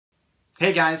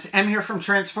Hey guys, Em here from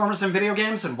Transformers and Video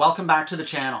Games, and welcome back to the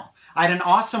channel. I had an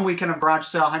awesome weekend of garage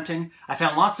sale hunting. I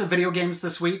found lots of video games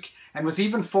this week, and was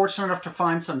even fortunate enough to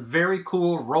find some very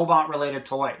cool robot-related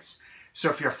toys. So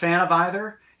if you're a fan of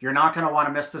either, you're not going to want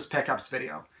to miss this pickups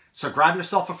video. So grab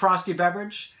yourself a frosty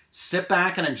beverage, sit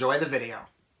back, and enjoy the video.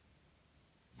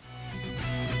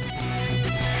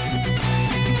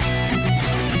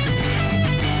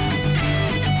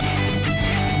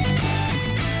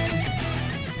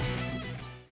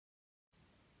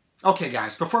 Okay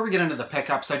guys, before we get into the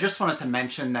pickups, I just wanted to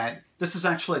mention that this is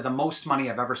actually the most money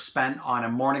I've ever spent on a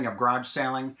morning of garage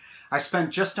sailing. I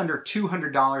spent just under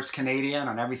 $200 Canadian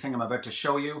on everything I'm about to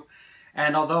show you.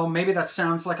 And although maybe that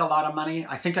sounds like a lot of money,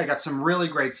 I think I got some really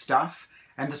great stuff.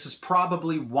 And this is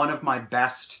probably one of my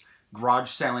best garage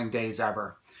sailing days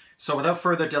ever. So without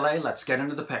further delay, let's get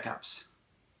into the pickups.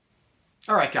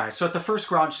 Alright guys, so at the first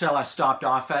garage sale I stopped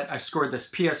off at, I scored this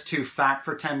PS2 Fat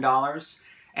for $10.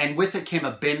 And with it came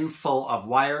a bin full of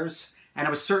wires, and I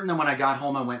was certain that when I got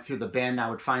home and went through the bin, I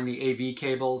would find the AV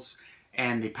cables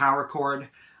and the power cord.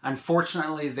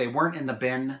 Unfortunately, they weren't in the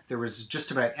bin. There was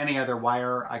just about any other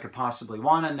wire I could possibly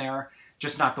want in there,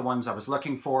 just not the ones I was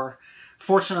looking for.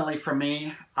 Fortunately for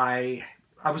me, I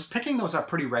was picking those up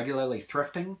pretty regularly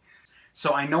thrifting,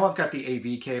 so I know I've got the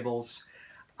AV cables.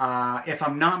 If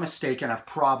I'm not mistaken, I've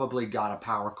probably got a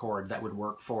power cord that would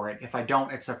work for it. If I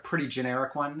don't, it's a pretty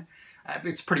generic one.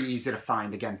 It's pretty easy to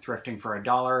find, again, thrifting for $1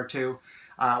 or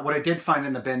 $2. What I did find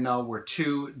in the bin, though, were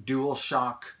two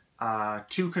DualShock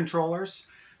 2 controllers,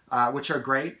 which are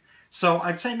great. So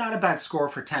I'd say not a bad score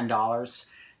for $10.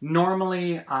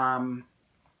 Normally,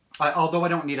 although I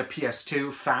don't need a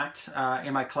PS2 Fat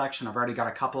in my collection, I've already got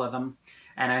a couple of them,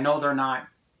 and I know they're not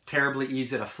terribly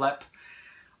easy to flip.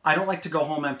 I don't like to go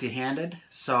home empty-handed,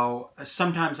 so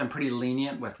sometimes I'm pretty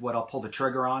lenient with what I'll pull the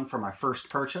trigger on for my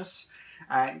first purchase.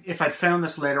 If I'd found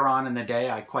this later on in the day,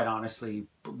 I quite honestly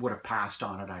would have passed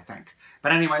on it, I think.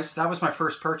 But anyways, that was my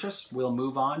first purchase. We'll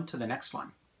move on to the next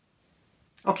one.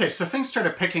 Okay, so things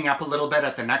started picking up a little bit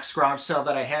at the next garage sale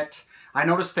that I hit. I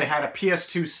noticed they had a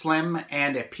PS2 Slim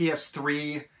and a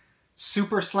PS3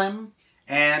 Super Slim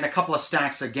and a couple of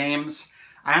stacks of games.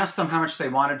 I asked them how much they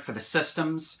wanted for the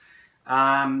systems.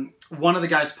 One of the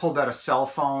guys pulled out a cell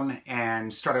phone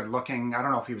and started looking. I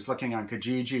don't know if he was looking on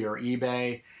Kijiji or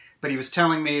eBay, but he was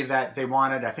telling me that they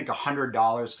wanted, I think,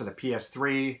 $100 for the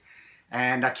PS3,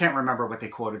 and I can't remember what they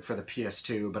quoted for the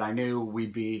PS2, but I knew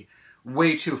we'd be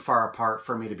way too far apart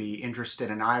for me to be interested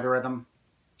in either of them.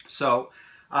 So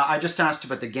I just asked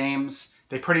about the games.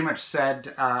 They pretty much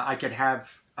said I could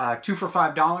have 2 for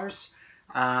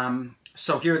 $5.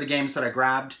 So here are the games that I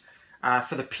grabbed.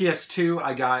 For the PS2,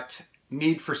 I got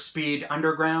Need for Speed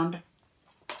Underground,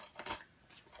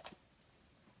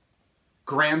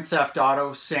 Grand Theft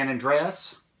Auto San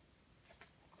Andreas,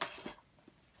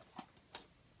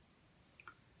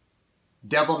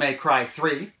 Devil May Cry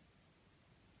 3,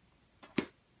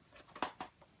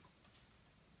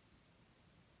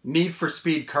 Need for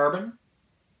Speed Carbon,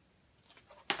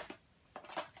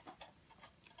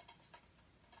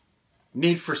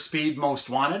 Need for Speed Most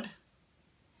Wanted,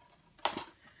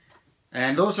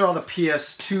 and those are all the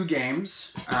PS2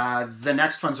 games. The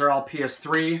next ones are all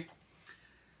PS3.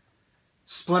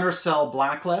 Splinter Cell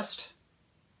Blacklist,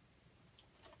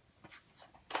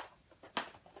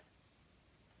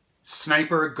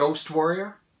 Sniper Ghost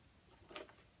Warrior,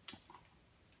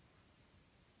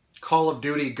 Call of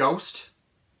Duty Ghost,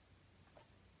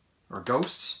 or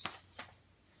Ghosts,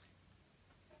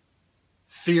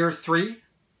 Fear 3,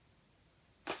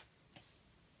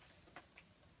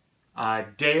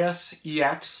 Deus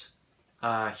Ex,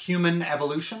 Human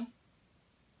Evolution,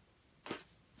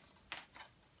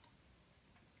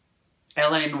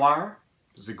 L.A. Noire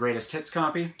is the greatest hits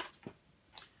copy,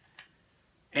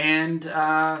 and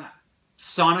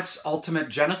Sonic's Ultimate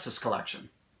Genesis Collection.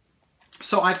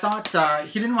 So I thought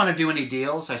he didn't want to do any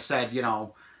deals. I said, you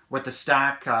know, with the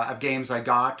stack of games I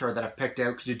got or that I've picked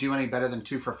out, could you do any better than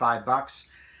 2 for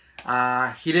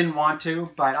 $5? He didn't want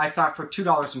to, but I thought for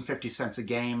 $2.50 a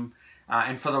game,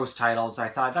 and for those titles, I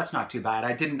thought that's not too bad.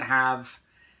 I didn't have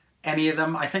any of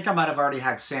them. I think I might have already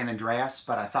had San Andreas,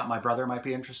 but I thought my brother might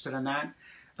be interested in that.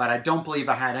 But I don't believe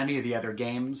I had any of the other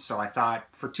games, so I thought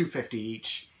for $2.50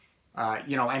 each,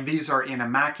 you know, and these are in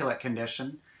immaculate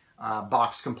condition,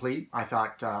 box complete. I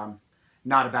thought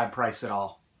not a bad price at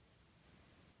all.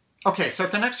 Okay, so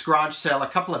at the next garage sale, a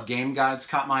couple of game guides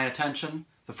caught my attention.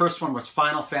 The first one was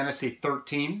Final Fantasy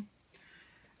 13,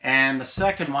 and the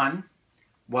second one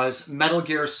was Metal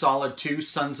Gear Solid 2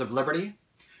 Sons of Liberty.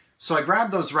 So I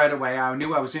grabbed those right away. I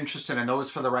knew I was interested in those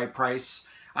for the right price.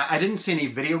 I didn't see any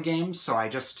video games, so I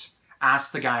just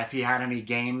asked the guy if he had any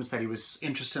games that he was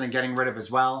interested in getting rid of as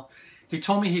well. He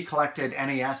told me he collected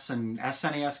NES and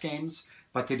SNES games,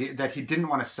 but that he didn't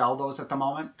want to sell those at the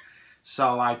moment.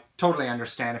 So I totally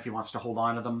understand if he wants to hold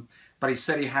on to them. But he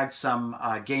said he had some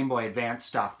Gameboy Advance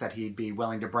stuff that he'd be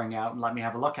willing to bring out and let me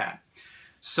have a look at.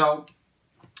 So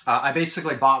I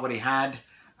basically bought what he had.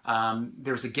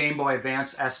 There's a Gameboy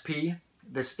Advance SP.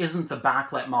 This isn't the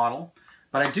backlit model,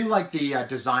 but I do like the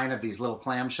design of these little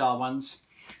clamshell ones.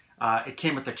 It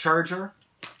came with the charger,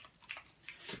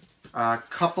 a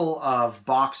couple of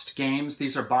boxed games.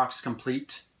 These are box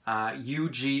complete.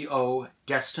 UGO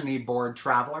Destiny Board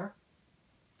Traveler.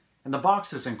 And the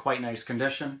box is in quite nice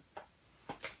condition.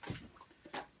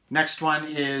 Next one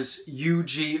is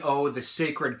UGO The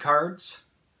Sacred Cards.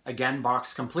 Again,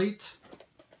 box complete.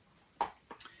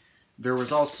 There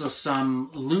was also some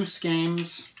loose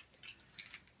games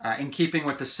in keeping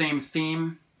with the same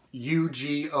theme.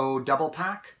 UGO Double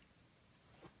Pack.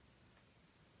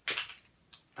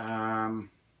 Thought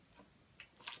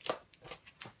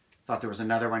there was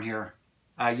another one here.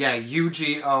 Yeah,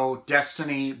 UGO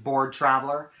Destiny Board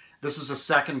Traveler. This is a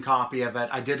second copy of it.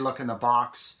 I did look in the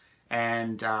box,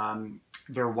 and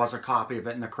there was a copy of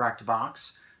it in the correct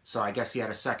box. So I guess he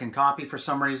had a second copy for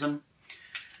some reason.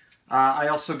 I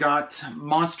also got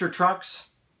Monster Trucks,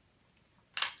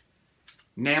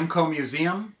 Namco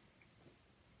Museum,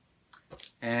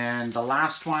 and the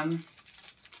last one,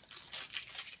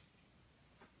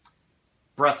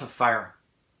 Breath of Fire.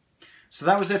 So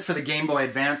that was it for the Game Boy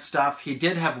Advance stuff. He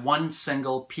did have one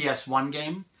single PS1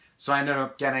 game, so I ended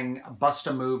up getting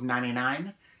Bust-A-Move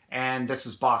 99, and this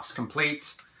is box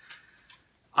complete.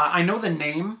 I know the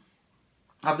name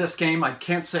of this game. I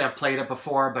can't say I've played it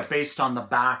before, but based on the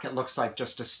back, it looks like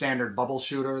just a standard bubble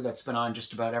shooter that's been on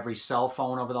just about every cell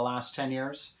phone over the last 10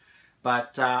 years.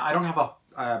 But I don't have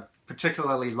a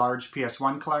particularly large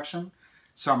PS1 collection,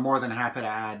 so I'm more than happy to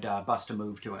add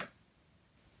Bust-A-Move to it.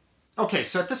 Okay,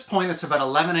 so at this point it's about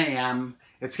 11 a.m.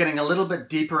 It's getting a little bit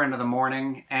deeper into the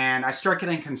morning, and I start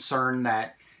getting concerned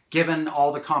that given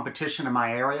all the competition in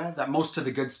my area, that most of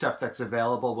the good stuff that's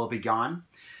available will be gone.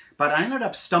 But I ended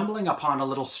up stumbling upon a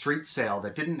little street sale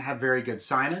that didn't have very good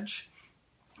signage.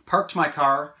 Parked my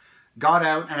car, got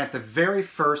out, and at the very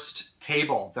first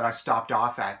table that I stopped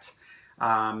off at,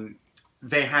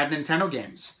 they had Nintendo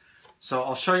games. So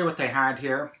I'll show you what they had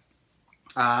here.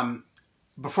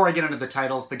 Before I get into the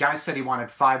titles, the guy said he wanted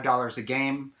 $5 a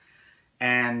game.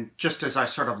 And just as I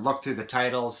sort of looked through the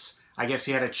titles, I guess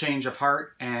he had a change of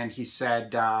heart, and he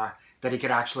said that he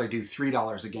could actually do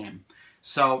 $3 a game.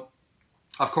 So,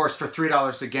 of course, for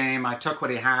 $3 a game, I took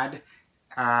what he had.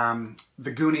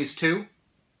 The Goonies 2.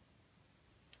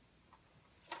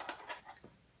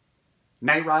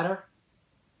 Knight Rider.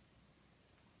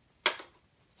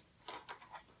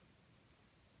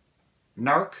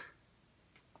 Narc.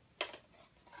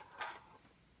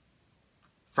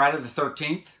 Friday the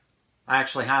 13th. I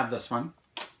actually have this one.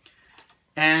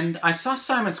 And I saw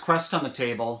Simon's Quest on the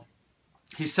table.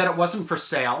 He said it wasn't for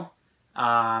sale. So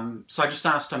I just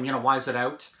asked him, you know, why is it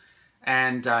out?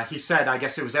 And he said, I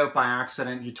guess it was out by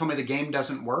accident. He told me the game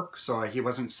doesn't work, so he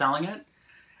wasn't selling it.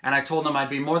 And I told him I'd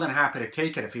be more than happy to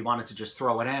take it if he wanted to just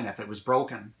throw it in if it was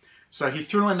broken. So he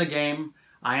threw in the game.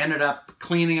 I ended up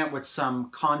cleaning it with some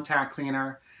contact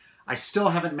cleaner. I still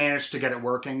haven't managed to get it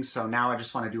working, so now I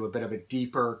just want to do a bit of a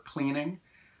deeper cleaning.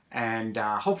 And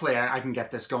hopefully I can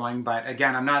get this going. But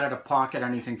again, I'm not out of pocket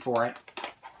anything for it.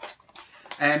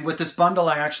 And with this bundle,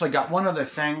 I actually got one other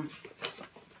thing.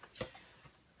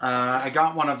 I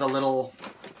got one of the little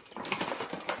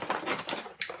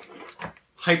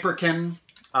Hyperkin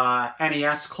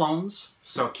NES clones.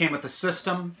 So it came with the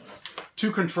system,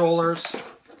 2 controllers.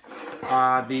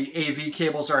 The AV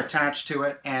cables are attached to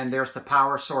it, and there's the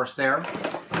power source there.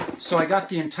 So I got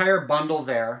the entire bundle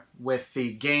there with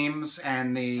the games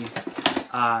and the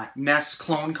NES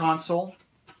clone console.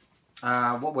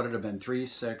 What would it have been? $3,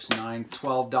 $6, $9,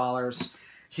 $12.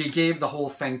 He gave the whole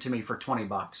thing to me for 20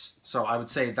 bucks. So I would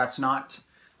say that's not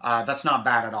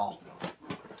bad at all.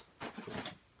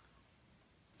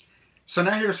 So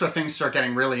now here's where things start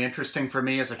getting really interesting for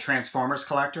me as a Transformers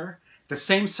collector. The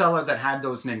same seller that had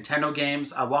those Nintendo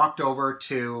games, I walked over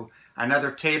to another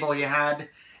table he had,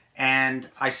 and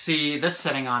I see this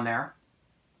sitting on there.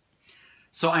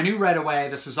 So I knew right away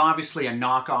this is obviously a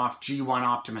knockoff G1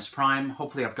 Optimus Prime.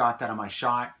 Hopefully I've got that on my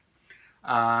shot.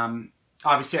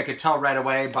 Obviously I could tell right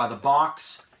away by the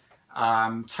box.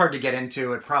 It's hard to get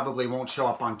into. It probably won't show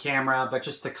up on camera, but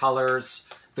just the colors,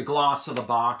 the gloss of the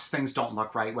box, things don't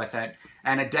look right with it.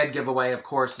 And a dead giveaway, of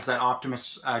course, is that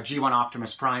G1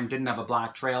 Optimus Prime didn't have a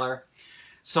black trailer.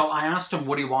 So I asked him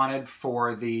what he wanted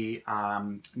for the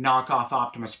knockoff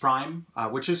Optimus Prime,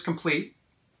 which is complete.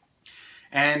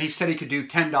 And he said he could do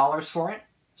 $10 for it.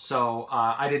 So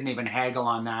I didn't even haggle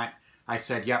on that. I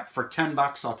said, yep, for 10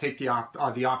 bucks, I'll take the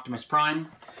Optimus Prime.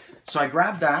 So I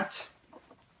grabbed that.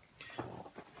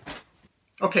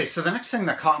 Okay, so the next thing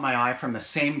that caught my eye from the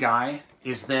same guy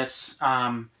is this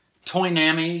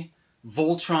Toynami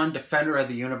Voltron Defender of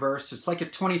the Universe. It's like a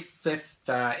 25th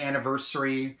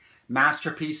anniversary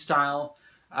masterpiece style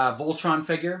Voltron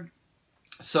figure.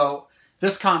 So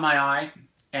this caught my eye,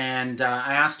 and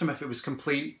I asked him if it was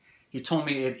complete. He told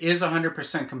me it is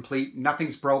 100% complete.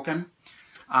 Nothing's broken.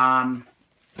 I'll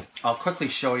quickly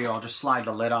show you. I'll just slide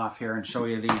the lid off here and show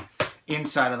you the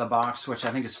inside of the box, which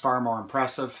I think is far more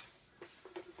impressive.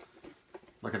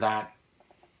 Look at that.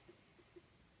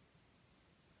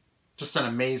 Just an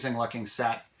amazing looking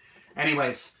set.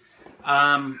 Anyways,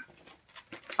 I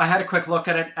had a quick look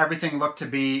at it. Everything looked to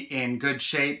be in good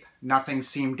shape. Nothing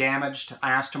seemed damaged.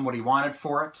 I asked him what he wanted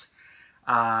for it.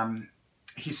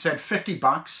 He said 50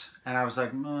 bucks, and I was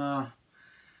like, I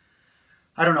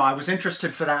don't know. I was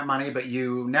interested for that money, but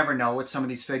you never know with some of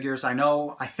these figures.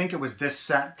 I think it was this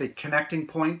set. The connecting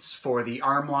points for the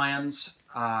arm lions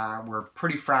were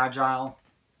pretty fragile,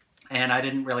 and I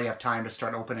didn't really have time to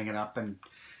start opening it up and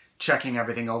checking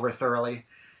everything over thoroughly.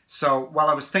 So while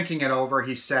I was thinking it over,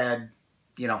 he said,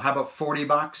 you know, how about 40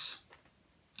 bucks?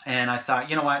 And I thought,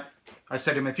 you know what? I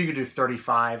said to him, if you could do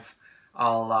 35,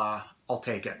 I'll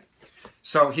take it.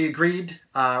 So he agreed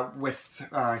to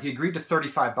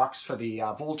 35 bucks for the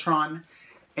Voltron,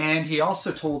 and he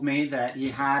also told me that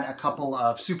he had a couple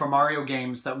of Super Mario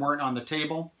games that weren't on the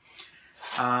table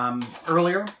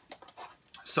earlier.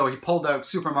 So he pulled out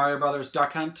Super Mario Brothers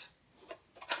Duck Hunt,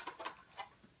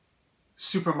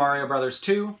 Super Mario Brothers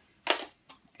 2,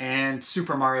 and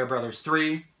Super Mario Brothers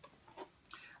 3.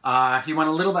 He went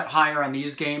a little bit higher on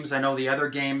these games. I know the other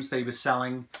games that he was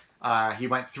selling, he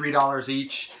went $3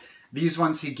 each. These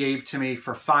ones he gave to me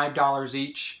for $5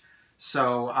 each.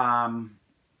 So,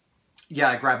 yeah,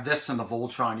 I grabbed this and the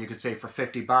Voltron, you could say, for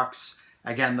 50 bucks.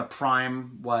 Again, the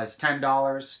Prime was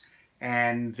 $10,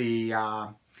 and the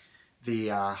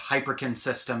Hyperkin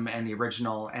system and the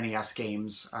original NES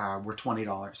games were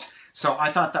 $20. So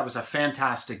I thought that was a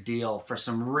fantastic deal for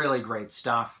some really great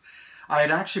stuff. I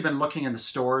had actually been looking in the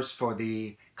stores for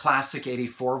the Classic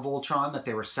 84 Voltron that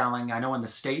they were selling. I know in the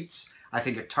States, I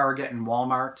think at Target and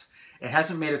Walmart. It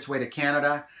hasn't made its way to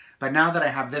Canada, but now that I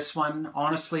have this one,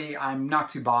 honestly, I'm not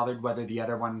too bothered whether the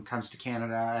other one comes to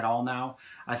Canada at all now.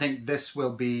 I think this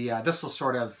will be, this will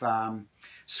sort of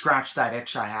scratch that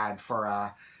itch I had for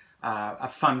a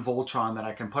fun Voltron that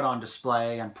I can put on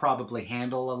display and probably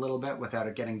handle a little bit without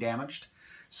it getting damaged.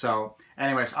 So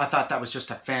anyways, I thought that was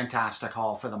just a fantastic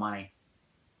haul for the money.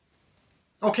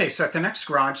 Okay, so at the next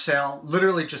garage sale,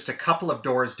 literally just a couple of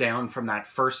doors down from that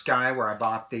first guy where I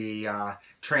bought the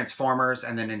Transformers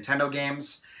and the Nintendo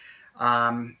games,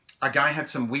 a guy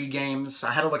had some Wii games.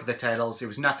 I had a look at the titles. It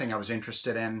was nothing I was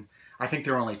interested in. I think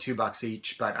they were only $2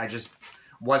 each, but I just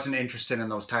wasn't interested in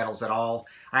those titles at all.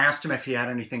 I asked him if he had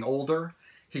anything older.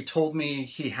 He told me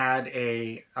he had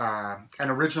an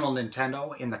original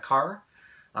Nintendo in the car,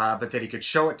 but that he could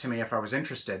show it to me if I was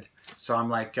interested. So I'm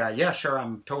like, yeah, sure,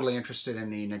 I'm totally interested in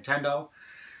the Nintendo.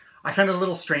 I found it a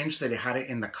little strange that he had it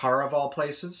in the car of all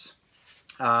places.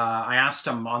 I asked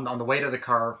him on the way to the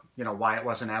car, you know, why it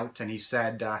wasn't out, and he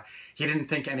said he didn't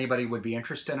think anybody would be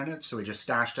interested in it, so he just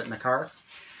stashed it in the car.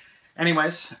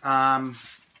 Anyways, I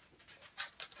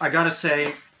gotta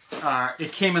say,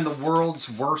 it came in the world's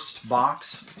worst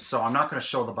box, so I'm not going to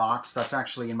show the box. That's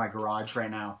actually in my garage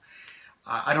right now.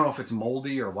 I don't know if it's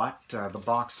moldy or what. The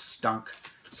box stunk,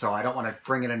 so I don't want to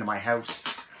bring it into my house.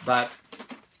 But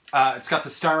it's got the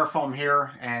styrofoam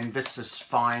here, and this is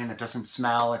fine. It doesn't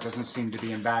smell. It doesn't seem to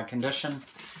be in bad condition.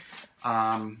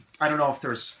 I don't know if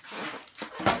there's...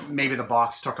 maybe the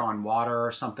box took on water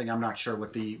or something. I'm not sure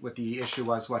what the issue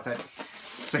was with it.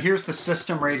 So here's the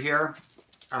system right here.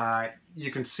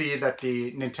 You can see that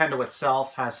the Nintendo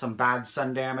itself has some bad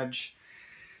sun damage.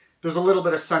 There's a little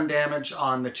bit of sun damage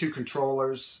on the two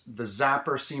controllers. The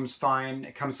zapper seems fine.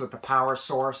 It comes with the power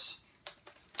source.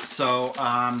 So,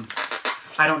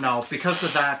 I don't know. Because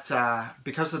of that,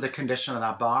 because of the condition of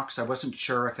that box, I wasn't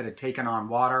sure if it had taken on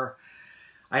water.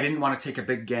 I didn't want to take a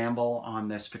big gamble on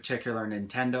this particular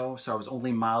Nintendo, so I was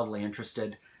only mildly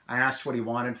interested. I asked what he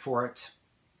wanted for it.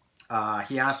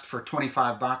 He asked for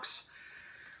 25 bucks.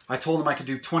 I told him I could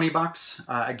do 20 bucks,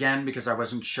 again, because I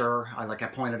wasn't sure. I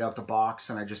pointed out the box,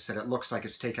 and I just said it looks like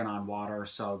it's taken on water,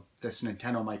 so this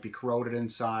Nintendo might be corroded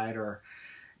inside, or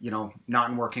you know,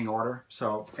 not in working order.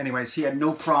 So anyways, he had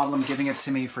no problem giving it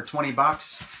to me for 20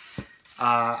 bucks.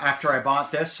 After I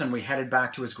bought this and we headed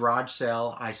back to his garage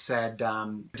sale, I said,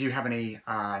 do you have any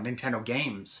Nintendo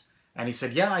games? And he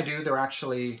said, yeah, I do. They're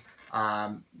actually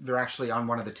on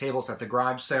one of the tables at the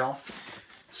garage sale.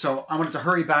 So I wanted to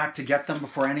hurry back to get them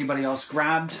before anybody else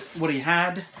grabbed what he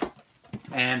had.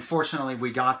 And fortunately,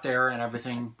 we got there and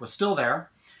everything was still there.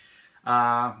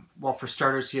 Well, for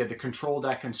starters, he had the control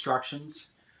deck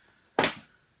instructions,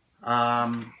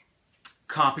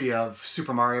 copy of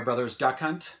Super Mario Brothers Duck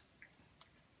Hunt,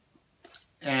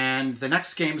 and the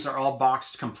next games are all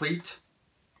boxed complete,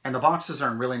 and the boxes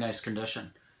are in really nice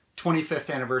condition.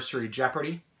 25th Anniversary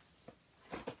Jeopardy,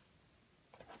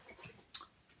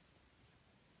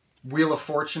 Wheel of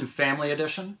Fortune Family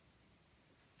Edition,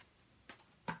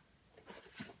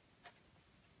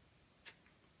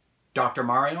 Dr.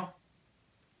 Mario,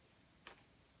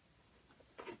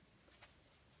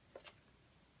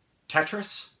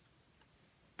 Tetris,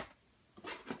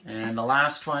 and the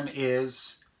last one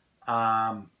is,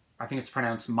 I think it's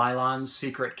pronounced Milon's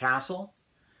Secret Castle.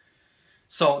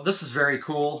 So this is very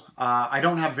cool. I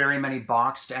don't have very many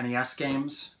boxed NES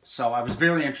games, so I was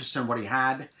very interested in what he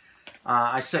had.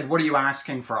 I said, what are you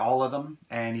asking for all of them?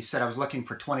 And he said I was looking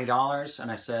for $20,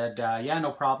 and I said, yeah,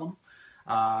 no problem.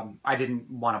 I didn't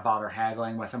want to bother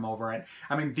haggling with him over it.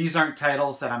 I mean, these aren't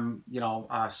titles that I'm, you know,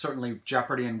 certainly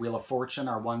Jeopardy and Wheel of Fortune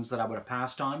are ones that I would have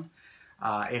passed on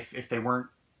if they weren't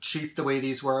cheap the way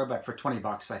these were. But for 20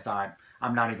 bucks, I thought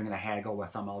I'm not even going to haggle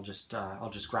with them. I'll just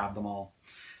grab them all.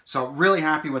 So really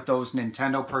happy with those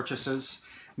Nintendo purchases.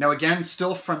 Now again,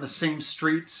 still from the same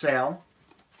street sale,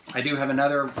 I do have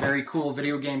another very cool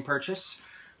video game purchase,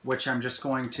 which I'm just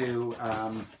going to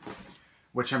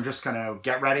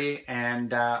get ready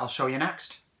and I'll show you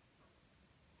next.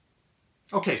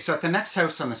 Okay, so at the next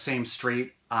house on the same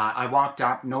street, I walked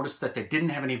up, noticed that they didn't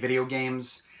have any video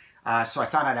games, so I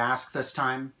thought I'd ask this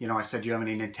time. You know, I said, do you have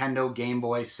any Nintendo, Game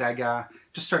Boy, Sega?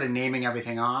 Just started naming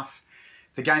everything off.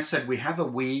 The guy said, we have a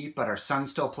Wii, but our son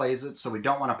still plays it, so we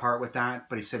don't want to part with that.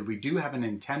 But he said, we do have a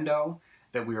Nintendo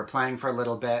that we were playing for a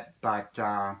little bit, but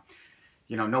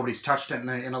you know, nobody's touched it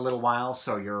in a little while,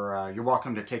 so you're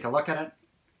welcome to take a look at it.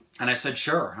 And I said,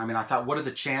 sure. I mean, I thought, what are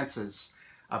the chances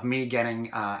of me getting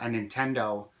a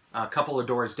Nintendo a couple of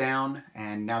doors down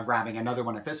and now grabbing another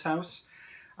one at this house?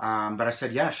 But I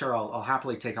said, yeah, sure, I'll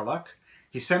happily take a look.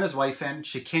 He sent his wife in.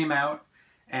 She came out,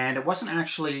 and it wasn't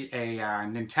actually a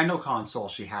Nintendo console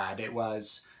she had. It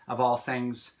was, of all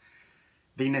things,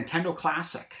 the Nintendo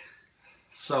Classic.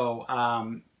 So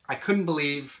I couldn't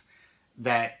believe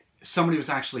that somebody was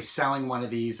actually selling one of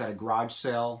these at a garage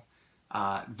sale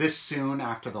this soon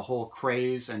after the whole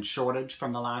craze and shortage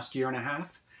from the last year and a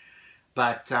half.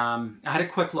 But I had a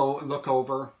quick look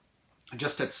over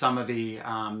just at some of the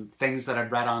things that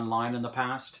I'd read online in the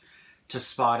past to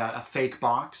spot a fake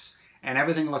box. And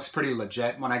everything looks pretty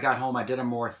legit. When I got home, I did a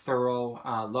more thorough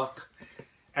look.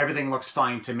 Everything looks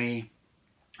fine to me.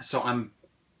 So I'm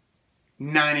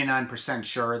 99%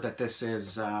 sure that this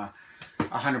is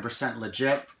 100%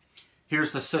 legit.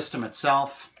 Here's the system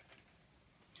itself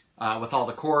with all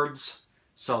the cords.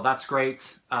 So that's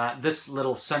great. This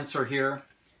little sensor here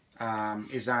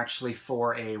is actually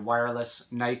for a wireless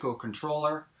Nyko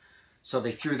controller. So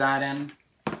they threw that in.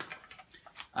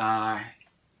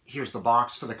 Here's the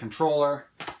box for the controller.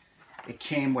 It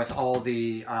came with all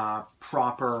the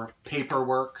proper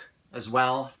paperwork as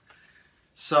well.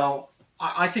 So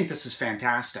I think this is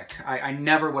fantastic. I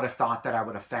never would have thought that I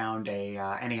would have found a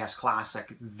NES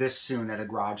Classic this soon at a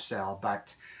garage sale,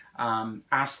 but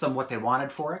asked them what they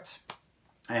wanted for it.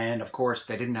 And of course,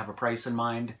 they didn't have a price in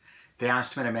mind. They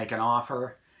asked me to make an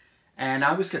offer. And I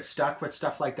always get stuck with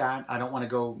stuff like that. I don't want to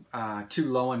go too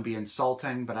low and be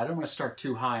insulting, but I don't want to start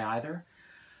too high either.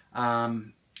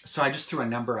 So I just threw a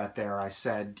number out there. I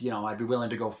said, you know, I'd be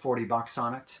willing to go 40 bucks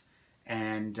on it.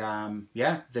 And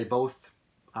yeah, they both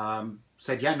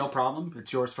said, yeah, no problem.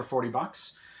 It's yours for 40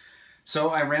 bucks. So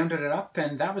I rounded it up,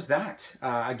 and that was that.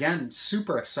 Again,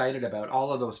 super excited about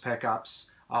all of those pickups.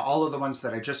 All of the ones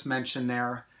that I just mentioned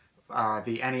there,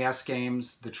 the NES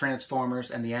games, the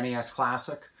Transformers, and the NES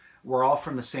Classic, were all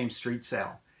from the same street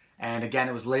sale. And again,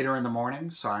 it was later in the morning,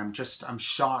 so I'm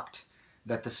shocked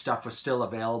that the stuff was still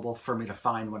available for me to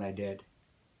find when I did.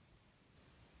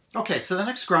 Okay, so the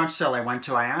next garage sale I went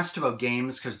to, I asked about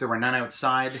games because there were none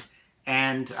outside,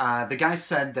 and the guy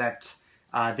said that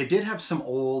they did have some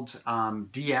old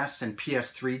DS and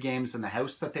PS3 games in the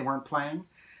house that they weren't playing.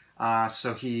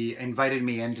 So he invited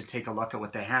me in to take a look at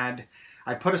what they had.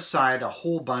 I put aside a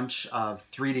whole bunch of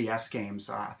 3DS games,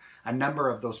 a number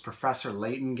of those Professor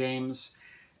Layton games,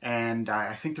 And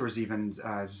I think there was even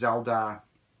Zelda,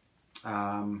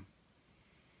 I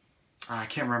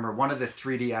can't remember, one of the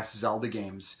 3DS Zelda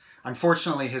games.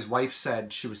 Unfortunately, his wife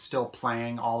said she was still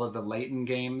playing all of the Layton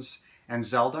games and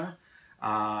Zelda,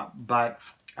 but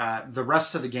the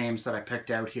rest of the games that I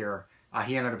picked out here,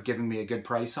 he ended up giving me a good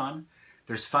price on.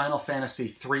 There's Final Fantasy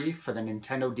III for the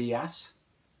Nintendo DS,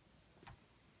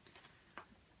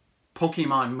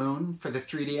 Pokemon Moon for the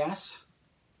 3DS.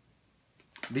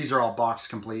 These are all box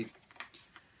complete.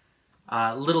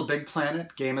 Little Big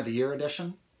Planet Game of the Year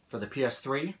Edition for the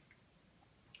PS3.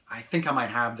 I think I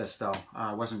might have this though.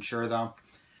 I wasn't sure though.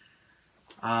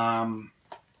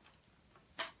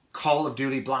 Call of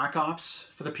Duty Black Ops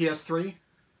for the PS3.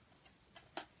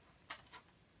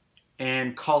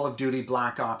 And Call of Duty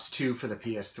Black Ops 2 for the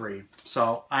PS3.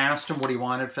 So I asked him what he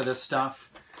wanted for this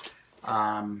stuff.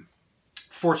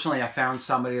 Fortunately, I found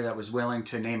somebody that was willing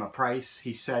to name a price.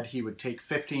 He said he would take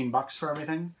 15 bucks for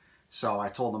everything. So I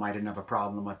told him I didn't have a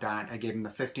problem with that. I gave him the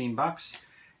 15 bucks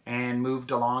and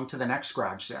moved along to the next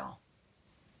garage sale.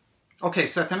 Okay,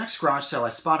 so at the next garage sale, I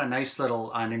spot a nice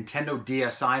little Nintendo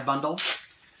DSi bundle.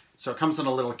 So it comes in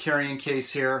a little carrying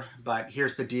case here, but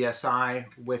here's the DSi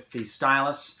with the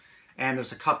stylus. And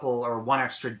there's a couple or one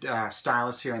extra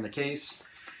stylus here in the case.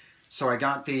 So I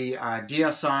got the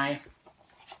DSi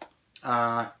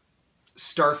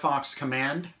Star Fox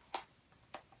Command,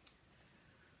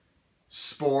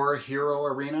 Spore Hero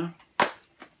Arena,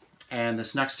 and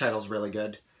this next title is really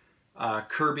good.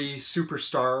 Kirby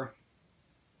Superstar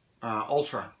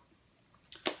Ultra.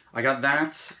 I got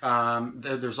that.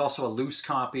 There's also a loose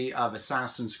copy of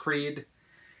Assassin's Creed,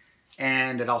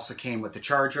 and it also came with the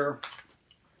charger.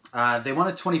 They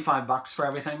wanted 25 bucks for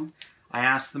everything. I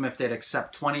asked them if they'd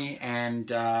accept 20, and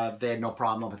they had no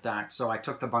problem with that, so I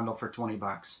took the bundle for 20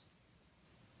 bucks.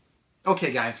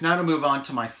 Okay guys, now to move on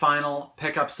to my final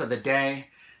pickups of the day.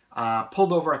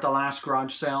 Pulled over at the last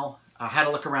garage sale. Had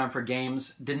a look around for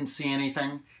games, didn't see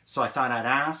anything, so I thought I'd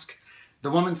ask.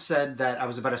 The woman said that I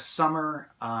was about a summer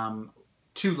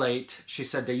too late. She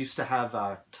said they used to have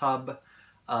a tub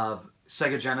of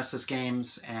Sega Genesis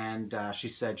games, and she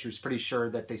said she was pretty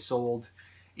sure that they sold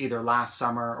either last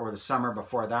summer or the summer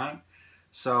before that.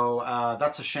 So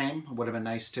that's a shame. It would have been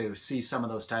nice to see some of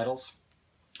those titles.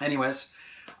 Anyways,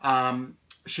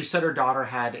 she said her daughter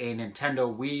had a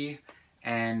Nintendo Wii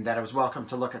and that I was welcome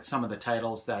to look at some of the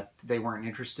titles that they weren't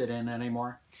interested in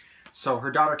anymore. So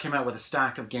her daughter came out with a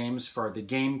stack of games for the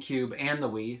GameCube and the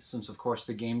Wii, since of course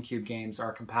the GameCube games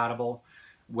are compatible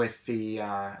with the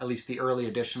at least the early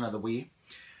edition of the Wii.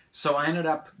 So I ended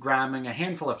up grabbing a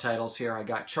handful of titles here. I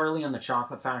got Charlie and the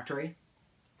Chocolate Factory,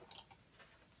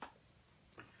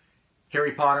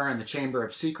 Harry Potter and the Chamber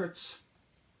of Secrets,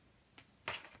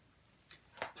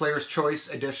 Player's Choice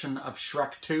Edition of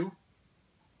Shrek 2.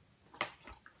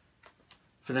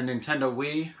 For the Nintendo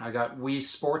Wii, I got Wii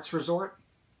Sports Resort.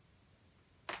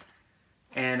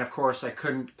 And of course, I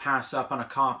couldn't pass up on a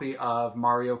copy of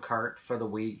Mario Kart for the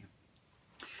Wii.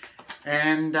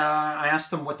 And I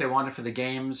asked them what they wanted for the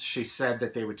games. She said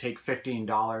that they would take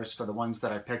 $15 for the ones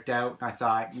that I picked out. I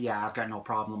thought, yeah, I've got no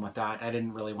problem with that. I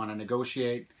didn't really want to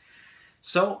negotiate.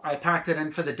 So I packed it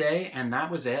in for the day, and that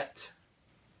was it.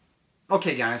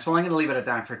 Okay guys, well I'm going to leave it at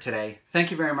that for today.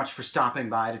 Thank you very much for stopping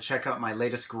by to check out my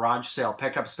latest garage sale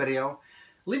pickups video.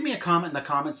 Leave me a comment in the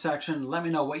comment section. Let me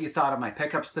know what you thought of my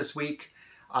pickups this week.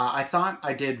 I thought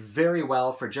I did very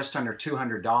well for just under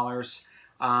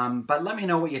 $200. But let me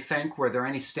know what you think. Were there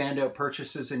any standout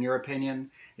purchases in your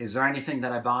opinion? Is there anything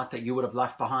that I bought that you would have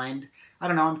left behind? I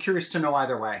don't know. I'm curious to know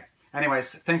either way.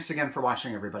 Anyways, thanks again for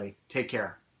watching, everybody. Take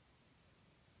care.